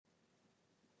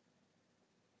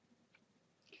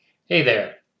Hey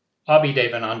there, Abhi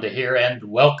Devananda here, and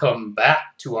welcome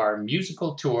back to our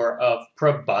musical tour of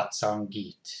Prabhat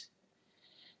Sangeet.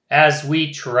 As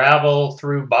we travel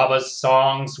through Baba's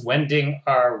songs, wending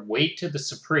our way to the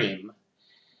Supreme,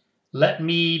 let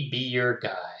me be your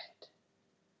guide.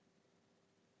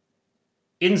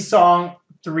 In Song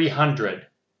 300,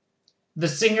 the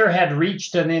singer had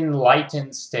reached an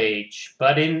enlightened stage,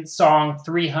 but in Song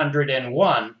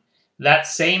 301, that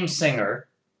same singer,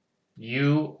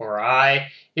 you or I,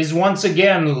 is once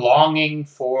again longing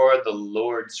for the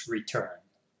Lord's return.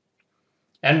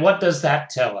 And what does that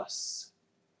tell us?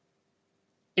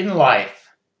 In life,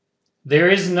 there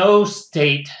is no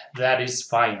state that is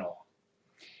final.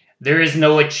 There is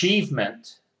no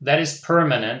achievement that is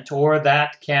permanent or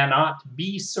that cannot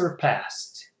be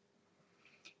surpassed.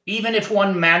 Even if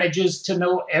one manages to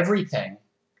know everything,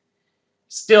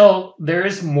 still there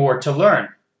is more to learn.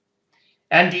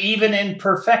 And even in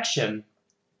perfection,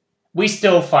 we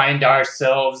still find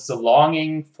ourselves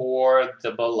longing for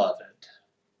the beloved.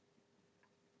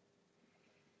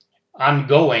 I'm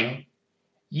going.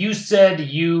 You said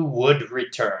you would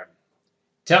return.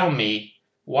 Tell me,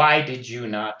 why did you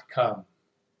not come?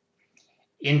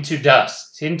 Into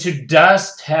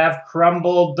dust have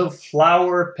crumbled the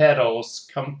flower petals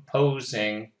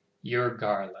composing your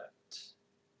garland.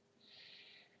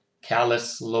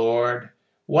 Callous Lord,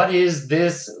 what is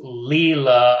this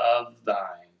Leela of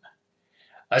thine?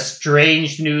 A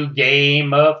strange new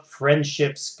game of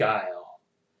friendship's guile.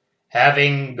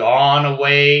 Having gone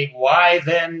away, why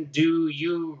then do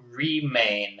you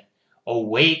remain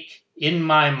awake in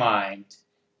my mind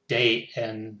day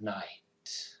and night?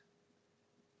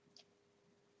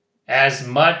 As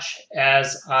much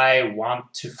as I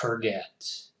want to forget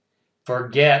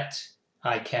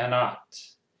I cannot.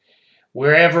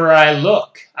 Wherever I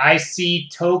look, I see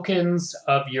tokens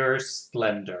of your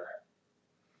splendor.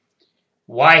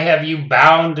 Why have you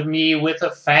bound me with a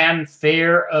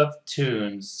fanfare of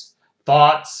tunes,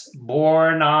 thoughts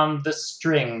born on the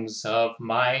strings of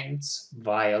mind's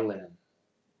violin?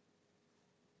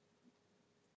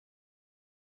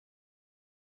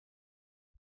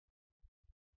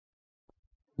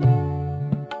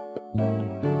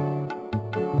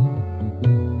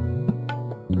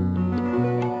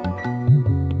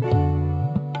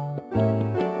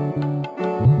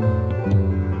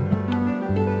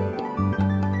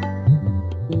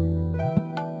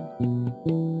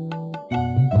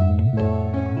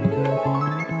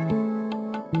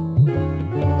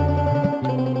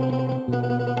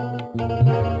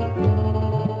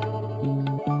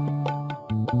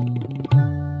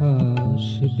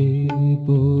 আসবে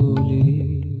বলে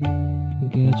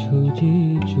গেছো যে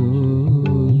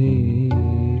চলে,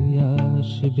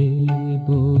 আসবে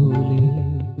বলে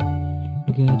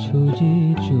গেছো যে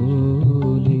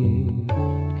চলে,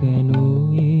 কেন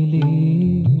এলে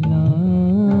না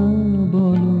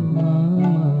বলো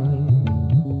আমায়,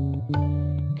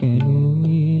 কেন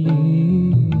এলে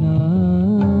না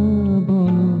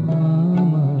বলো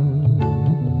আমায়।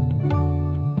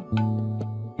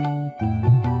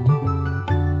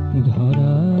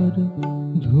 ধরার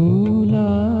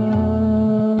ধুলা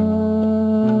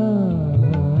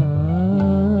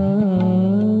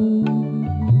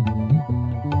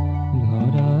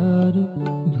ধরার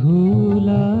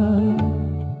ধুলায়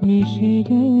মিশে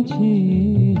গেছে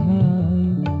হায়,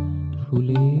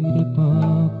 ফুলের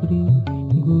পাপড়ি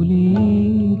গুলি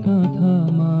কাঁথা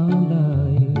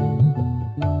মালায়,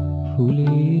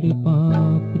 ফুলের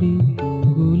পাপড়ি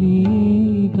গুলি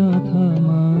কাঁথা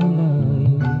মালায়,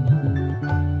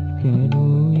 কেন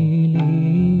এলে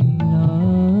না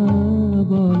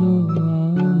বলো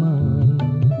আমায়।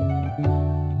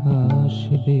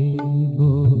 আসবে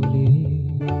বলে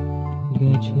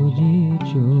গেছো যে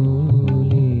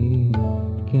চলে,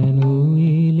 কেন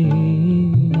এলে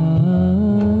না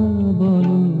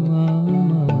বলো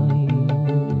আমায়।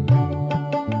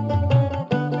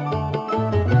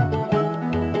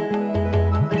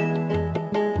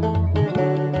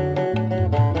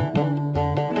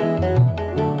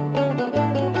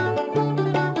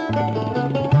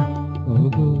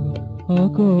 ওগো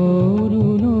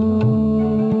অকরুণ,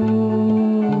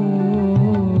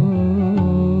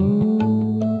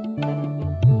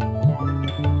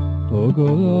 ওগো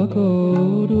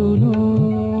অকরুণ,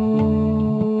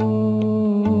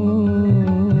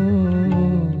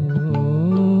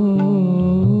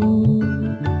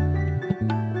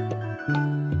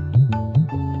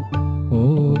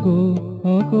 ওগো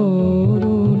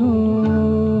অকরুণ,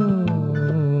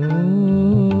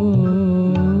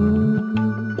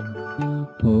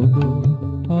 ওগো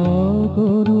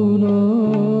অকরুণ,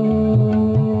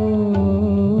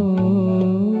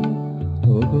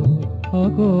 ওগো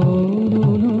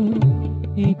অকরুণ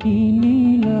একি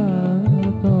লীলা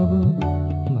তব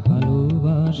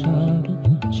ভালোবাসার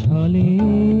ছলে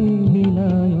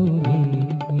লীলায়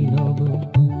অভিনব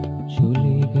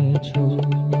চলে গেছো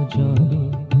যাবে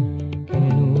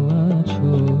কেন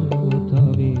আছো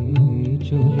তবে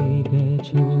চলে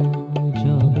গেছো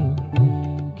যাবে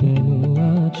কেন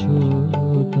আছো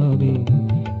তবে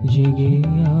জেগে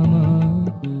আমার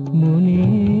মনে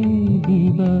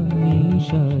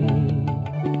দিবানিশায়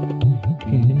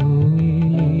কেন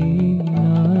এলে না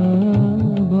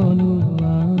বলো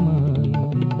আমায়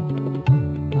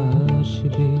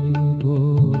আসবে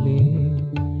বলে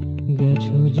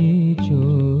গেছো যে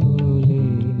চলে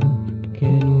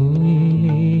কেন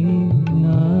এলে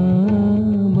না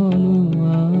বলো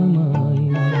আমায়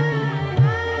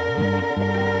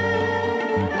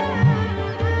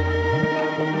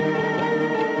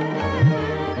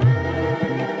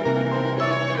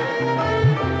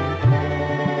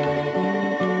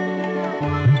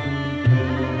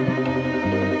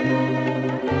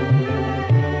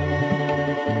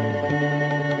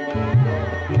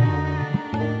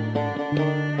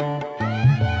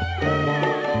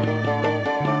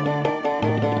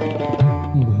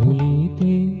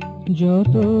ভুলিতে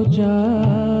যত চাই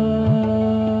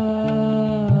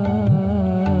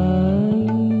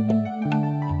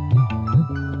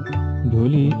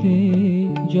ভুলিতে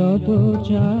যত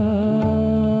চাই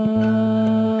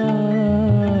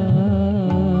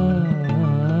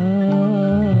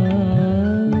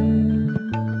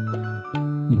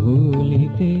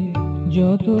ভুলিতে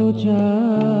যত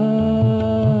চাই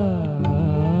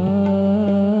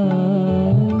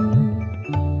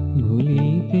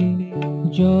ভুলিতে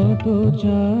যত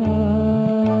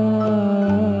চাই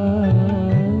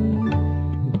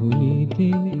ভুলিতে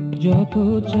যত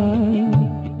চাই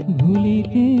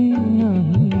ভুলিতে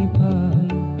নাহি পাই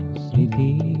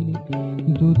স্মৃতির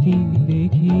দুটি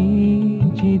দেখি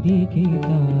যেদিকে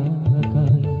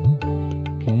তাকাই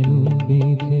কেন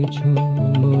বেঁধেছ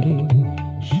মোরে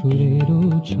সুরেরও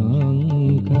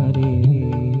ঝংকারে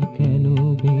কেন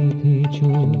বেঁধেছ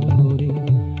মোরে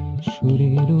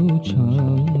সুরেরও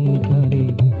ঝংকারে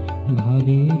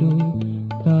ভাবেরও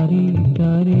তারে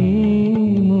তারে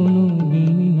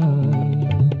মনোবীণায়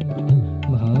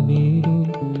ভাবেরও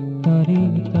তারে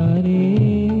তারে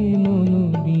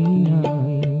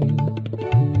মনোবীণায়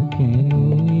কেন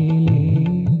এলে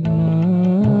না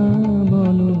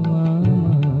বলো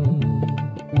আমায়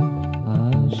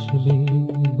আসবে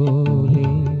বলে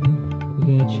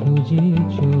গেছো যে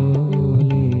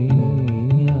চলে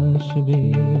আসবে